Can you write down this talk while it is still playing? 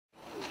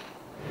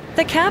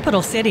The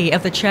capital city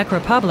of the Czech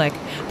Republic,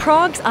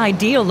 Prague's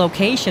ideal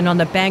location on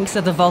the banks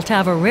of the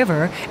Vltava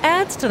River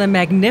adds to the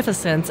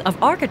magnificence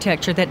of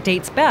architecture that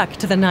dates back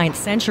to the 9th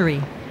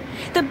century.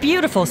 The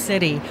beautiful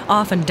city,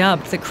 often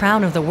dubbed the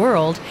crown of the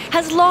world,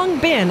 has long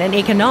been an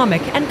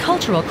economic and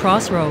cultural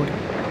crossroad.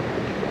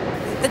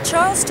 The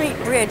Charles Street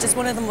Bridge is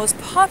one of the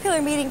most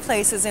popular meeting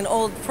places in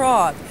Old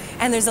Prague,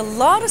 and there's a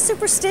lot of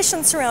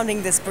superstition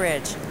surrounding this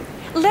bridge.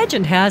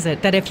 Legend has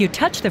it that if you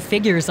touch the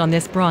figures on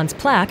this bronze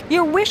plaque,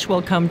 your wish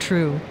will come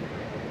true.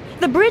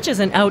 The bridge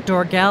is an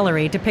outdoor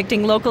gallery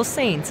depicting local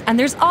saints, and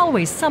there's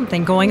always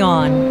something going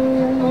on.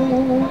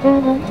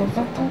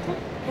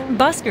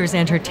 Buskers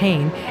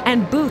entertain,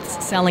 and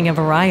booths selling a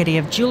variety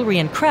of jewelry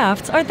and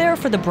crafts are there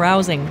for the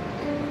browsing.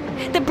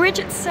 The bridge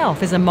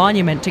itself is a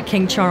monument to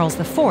King Charles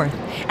IV,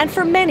 and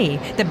for many,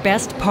 the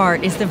best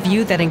part is the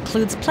view that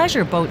includes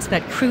pleasure boats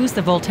that cruise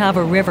the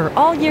Vltava River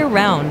all year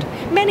round,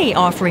 many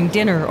offering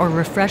dinner or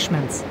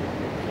refreshments.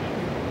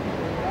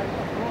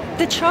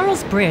 The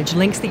Charles Bridge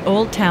links the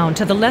Old Town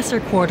to the lesser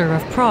quarter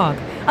of Prague,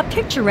 a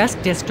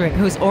picturesque district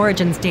whose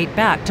origins date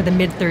back to the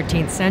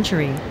mid-13th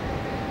century.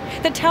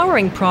 The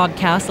towering Prague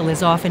Castle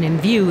is often in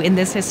view in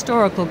this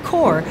historical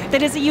core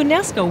that is a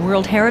UNESCO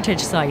World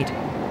Heritage Site.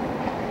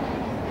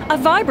 A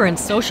vibrant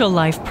social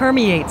life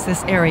permeates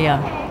this area.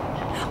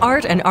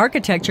 Art and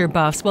architecture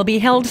buffs will be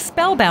held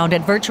spellbound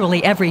at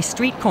virtually every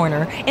street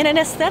corner in an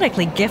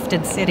aesthetically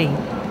gifted city.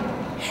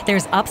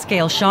 There's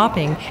upscale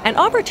shopping and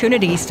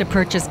opportunities to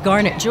purchase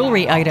garnet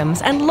jewelry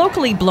items and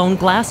locally blown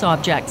glass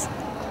objects.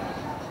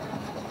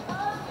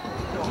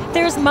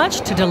 There's much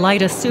to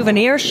delight a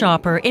souvenir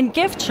shopper in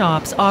gift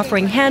shops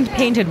offering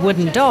hand-painted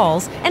wooden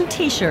dolls and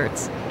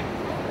t-shirts.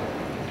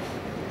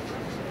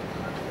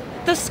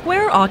 The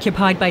square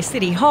occupied by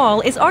City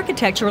Hall is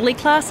architecturally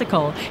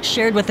classical,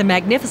 shared with the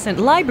magnificent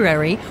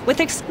library with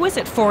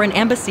exquisite foreign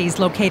embassies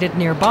located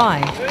nearby.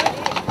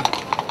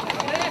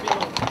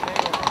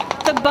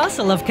 The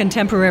bustle of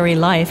contemporary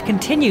life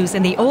continues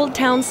in the Old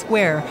Town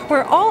Square,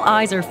 where all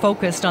eyes are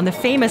focused on the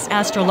famous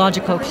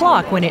astrological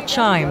clock when it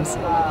chimes.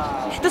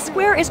 The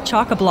square is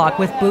chock-a-block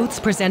with booths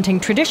presenting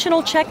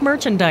traditional Czech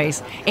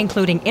merchandise,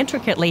 including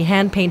intricately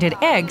hand-painted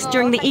eggs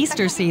during the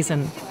Easter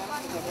season.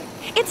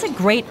 It's a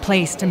great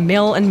place to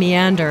mill and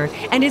meander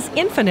and is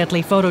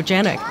infinitely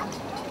photogenic.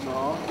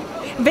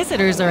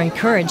 Visitors are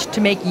encouraged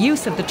to make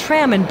use of the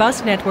tram and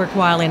bus network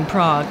while in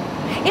Prague.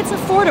 It's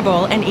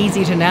affordable and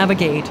easy to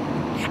navigate.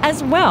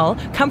 As well,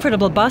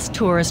 comfortable bus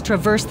tours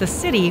traverse the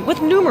city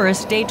with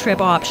numerous day trip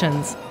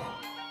options.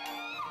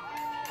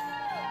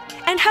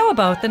 And how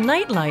about the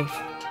nightlife?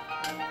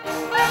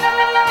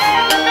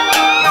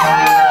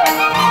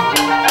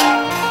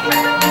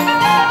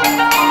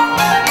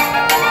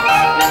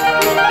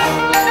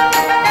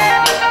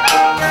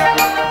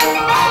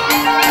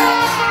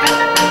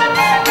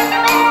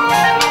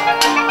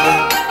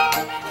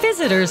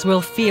 Visitors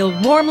will feel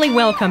warmly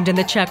welcomed in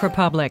the Czech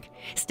Republic.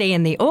 Stay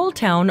in the Old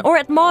Town or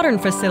at modern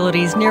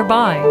facilities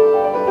nearby.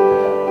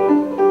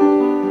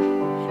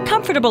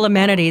 Comfortable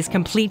amenities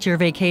complete your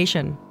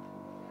vacation.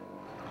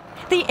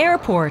 The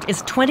airport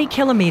is 20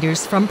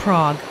 kilometers from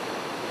Prague.